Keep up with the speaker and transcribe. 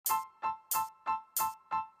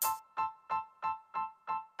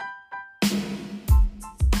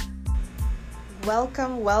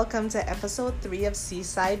Welcome to episode 3 of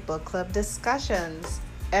Seaside Book Club Discussions.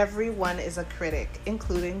 Everyone is a critic,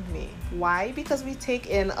 including me. Why? Because we take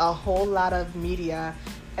in a whole lot of media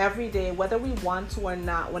every day, whether we want to or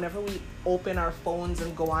not. Whenever we open our phones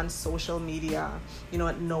and go on social media, you know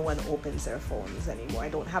what? No one opens their phones anymore. I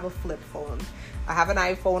don't have a flip phone. I have an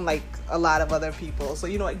iPhone like a lot of other people. So,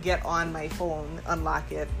 you know what? Get on my phone,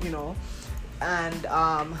 unlock it, And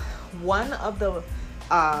one of the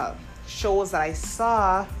shows that I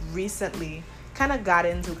saw recently, kind of got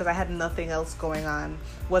into because I had nothing else going on,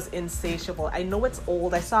 was Insatiable. I know it's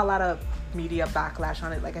old. I saw a lot of media backlash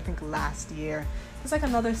on it, like I think last year. There's like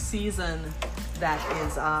another season that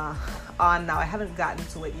is on now. I haven't gotten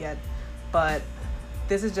to it yet, but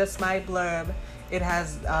this is just my blurb. It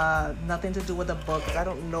has nothing to do with the book. I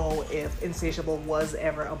don't know if Insatiable was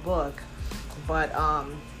ever a book, but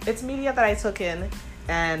it's media that I took in.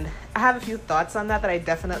 And I have a few thoughts on that I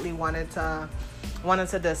definitely wanted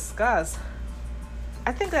to discuss.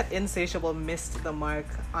 I think that Insatiable missed the mark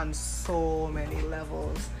on so many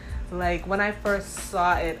levels. Like, when I first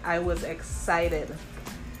saw it, I was excited.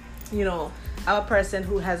 I'm a person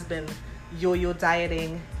who has been yo-yo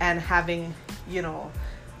dieting and having,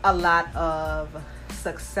 a lot of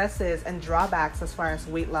successes and drawbacks as far as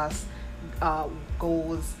weight loss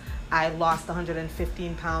goes. I lost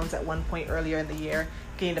 115 pounds at one point earlier in the year,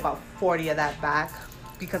 gained about 40 of that back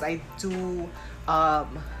because I do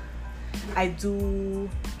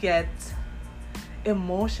get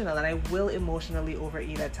emotional, and I will emotionally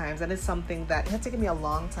overeat at times. And it's something that it had taken me a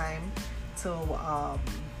long time to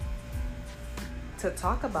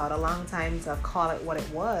talk about, a long time to call it what it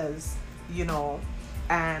was,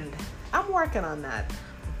 and I'm working on that.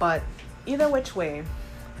 But either which way,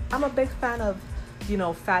 I'm a big fan of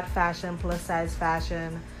fat fashion, plus size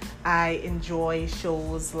fashion. I enjoy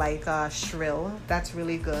shows like Shrill. That's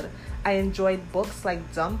really good. I enjoyed books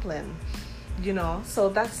like Dumpling, so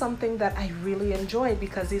that's something that I really enjoyed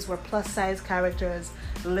because these were plus size characters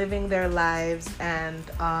living their lives and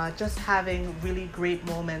just having really great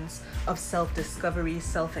moments of self-discovery,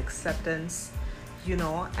 self-acceptance,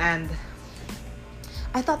 and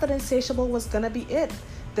I thought that Insatiable was gonna be it.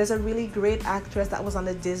 There's a really great actress that was on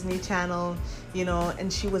the Disney Channel,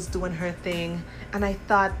 and she was doing her thing. And I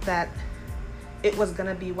thought that it was going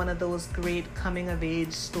to be one of those great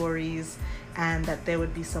coming-of-age stories and that there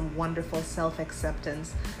would be some wonderful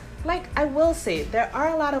self-acceptance. Like, I will say, there are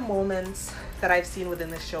a lot of moments that I've seen within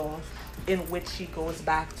the show in which she goes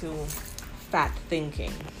back to fat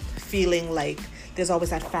thinking, feeling like there's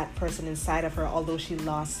always that fat person inside of her, although she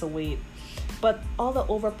lost the weight. But all the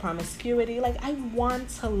over promiscuity, like, I want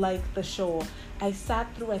to like the show. I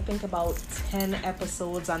sat through, I think, about 10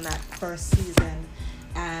 episodes on that first season.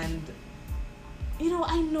 And,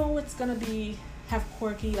 I know it's going to have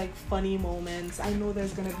quirky, like, funny moments. I know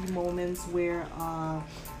there's going to be moments where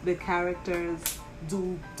the characters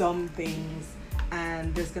do dumb things.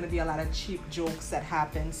 And there's going to be a lot of cheap jokes that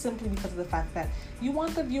happen simply because of the fact that you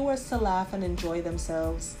want the viewers to laugh and enjoy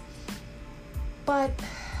themselves. But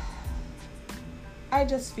I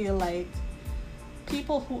just feel like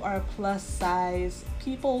people who are plus size,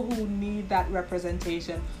 people who need that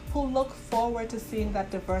representation, who look forward to seeing that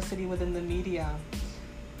diversity within the media,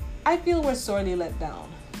 I feel we're sorely let down.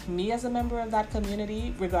 Me as a member of that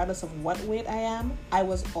community, regardless of what weight I am, I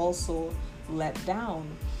was also let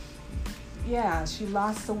down. Yeah, she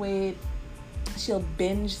lost the weight. She'll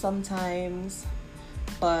binge sometimes,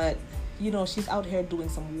 but she's out here doing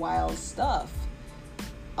some wild stuff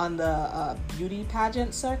on the beauty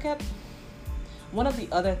pageant circuit. One of the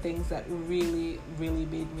other things that really, really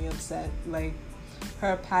made me upset, like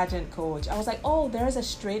her pageant coach, I was like, oh, there's a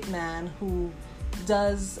straight man who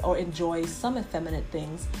does or enjoys some effeminate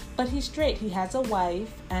things, but he's straight. He has a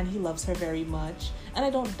wife and he loves her very much, and I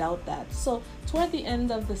don't doubt that. So toward the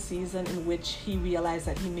end of the season, in which he realized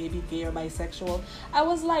that he may be gay or bisexual, I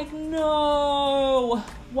was like, no,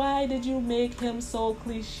 why did you make him so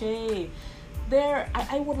cliche?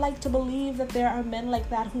 I would like to believe that there are men like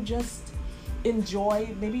that who just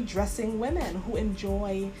enjoy maybe dressing women, who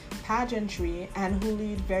enjoy pageantry, and who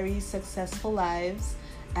lead very successful lives,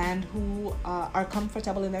 and who are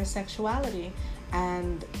comfortable in their sexuality.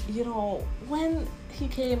 And, when he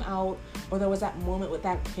came out, or there was that moment with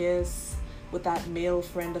that kiss with that male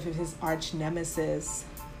friend of his arch nemesis,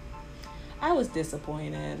 I was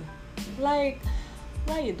disappointed. Like,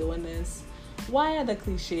 why are you doing this? Why are the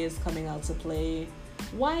cliches coming out to play?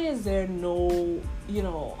 Why is there no,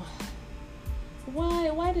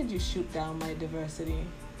 why did you shoot down my diversity?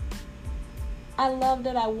 I loved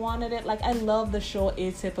it. I wanted it. Like, I love the show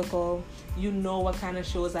Atypical. You know what kind of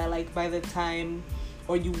shows I like by the time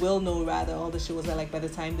or you will know rather, all the shows that like by the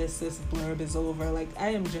time this blurb is over, like I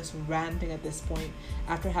am just ranting at this point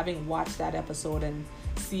after having watched that episode and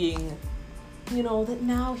seeing, you know, that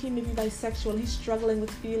now he may be bisexual, he's struggling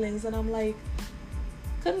with feelings, and I'm like,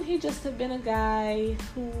 couldn't he just have been a guy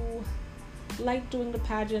who liked doing the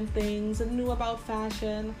pageant things and knew about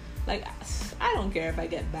fashion? Like, I don't care if I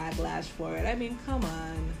get backlash for it. I mean, come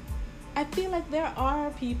on. I feel like there are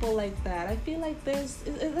people like that. I feel like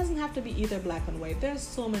it doesn't have to be either black and white. There's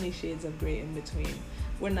so many shades of gray in between.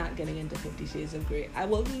 We're not getting into 50 Shades of Grey. I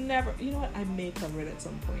will never, you know what? I may cover it at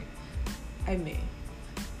some point. I may.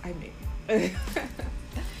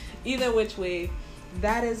 Either which way,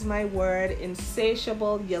 that is my word.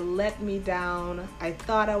 Insatiable. You let me down. I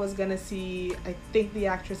thought I was gonna see, I think the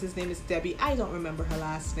actress's name is Debbie. I don't remember her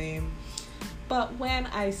last name. But when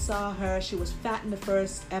I saw her, she was fat in the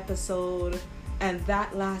first episode, and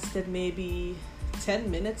that lasted maybe 10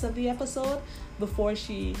 minutes of the episode before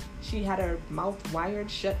she had her mouth wired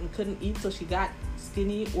shut and couldn't eat, so she got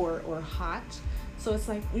skinny or hot. So it's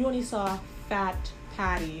like we only saw fat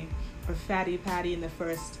Patty or fatty Patty in the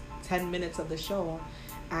first 10 minutes of the show.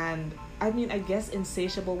 And I mean, I guess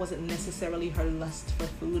insatiable wasn't necessarily her lust for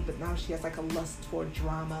food, but now she has like a lust for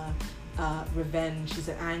drama, revenge. She's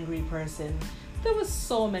an angry person. There was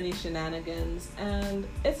so many shenanigans, and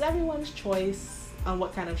it's everyone's choice on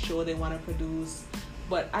what kind of show they want to produce.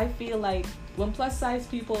 But I feel like when plus size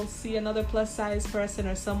people see another plus size person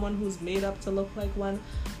or someone who's made up to look like one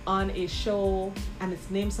on a show and it's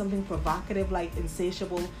named something provocative like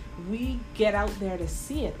Insatiable, we get out there to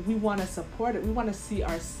see it. We want to support it. We want to see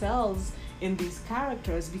ourselves in these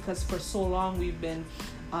characters, because for so long we've been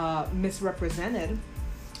misrepresented,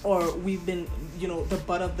 or we've been, you know, the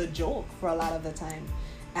butt of the joke for a lot of the time.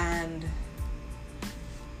 And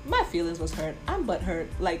my feelings was hurt. I'm butthurt.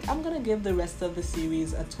 Like, I'm gonna give the rest of the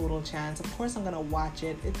series a total chance. Of course I'm gonna watch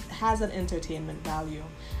it. It has an entertainment value.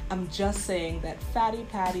 I'm just saying that Fatty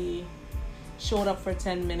Patty showed up for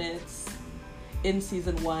 10 minutes in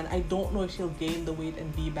season 1. I don't know if she'll gain the weight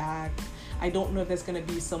and be back. I don't know if there's going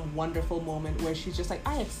to be some wonderful moment where she's just like,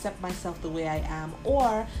 I accept myself the way I am,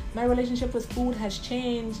 or my relationship with food has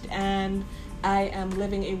changed and I am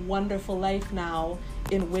living a wonderful life now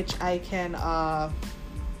in which I can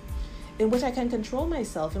control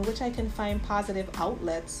myself, in which I can find positive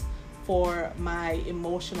outlets for my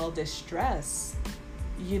emotional distress,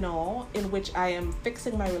 you know, in which I am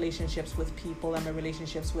fixing my relationships with people and my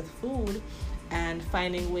relationships with food, and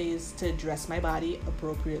finding ways to dress my body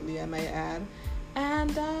appropriately, I might add.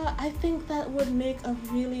 And I think that would make a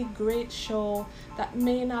really great show. That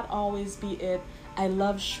may not always be it. I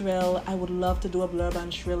love Shrill. I would love to do a blurb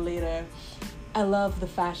on Shrill later. I love the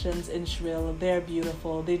fashions in Shrill. They're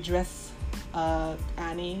beautiful. They dress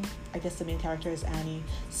Annie, I guess the main character is Annie,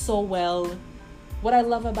 so well. What I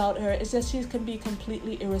love about her is that she can be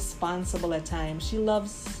completely irresponsible at times. She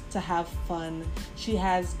loves to have fun. She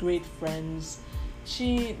has great friends.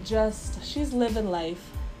 She's living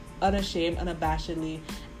life unashamed, unabashedly.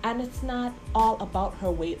 And it's not all about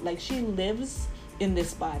her weight. Like, she lives in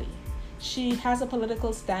this body. She has a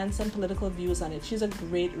political stance and political views on it. She's a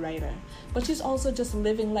great writer. But she's also just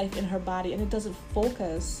living life in her body, and it doesn't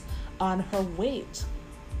focus on her weight.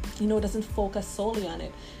 You know, it doesn't focus solely on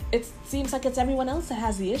it. It seems like it's everyone else that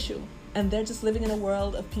has the issue, and they're just living in a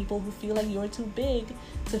world of people who feel like you're too big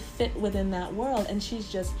to fit within that world, and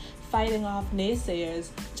she's just fighting off naysayers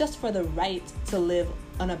just for the right to live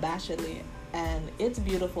unabashedly. And it's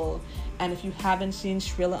beautiful. And if you haven't seen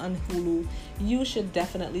Shrilla on Hulu, you should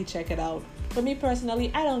definitely check it out. For me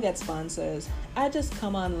personally, I don't get sponsors. I just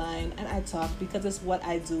come online and I talk because it's what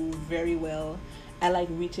I do very well. I like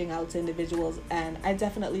reaching out to individuals, and I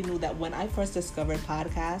definitely knew that when I first discovered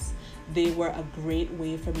podcasts, they were a great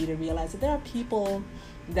way for me to realize that there are people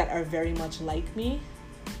that are very much like me,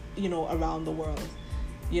 you know, around the world,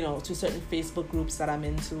 you know, to certain Facebook groups that I'm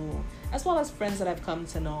into, as well as friends that I've come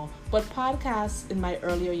to know. But podcasts in my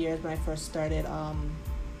earlier years when I first started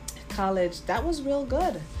college, that was real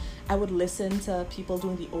good. I would listen to people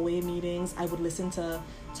doing the OA meetings. I would listen to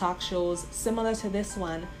talk shows similar to this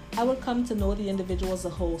one. I would come to know the individuals, the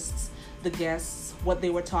hosts, the guests, what they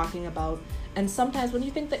were talking about. And sometimes when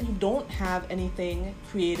you think that you don't have anything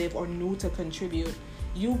creative or new to contribute,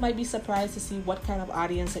 you might be surprised to see what kind of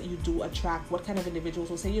audience that you do attract, what kind of individuals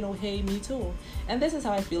will say, you know, hey, me too. And this is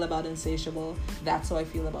how I feel about Insatiable. That's how I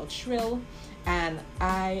feel about Shrill. And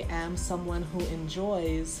I am someone who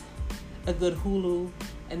enjoys a good Hulu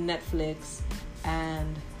and Netflix,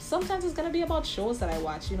 and sometimes it's going to be about shows that I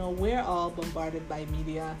watch. You know, we're all bombarded by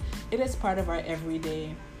media. It is part of our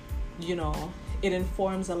everyday, you know, it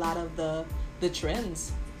informs a lot of the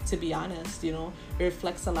trends to be honest. It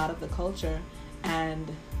reflects a lot of the culture,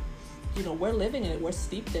 and we're living in it, we're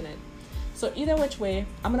steeped in it. So either which way,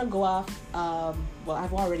 I'm gonna go off. Well,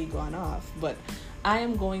 I've already gone off, but I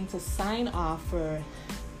am going to sign off for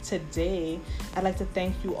today. I'd like to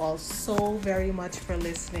thank you all so very much for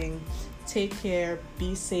listening. Take care,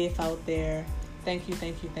 be safe out there. Thank you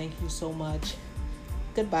so much.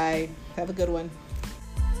 Goodbye. Have a good one.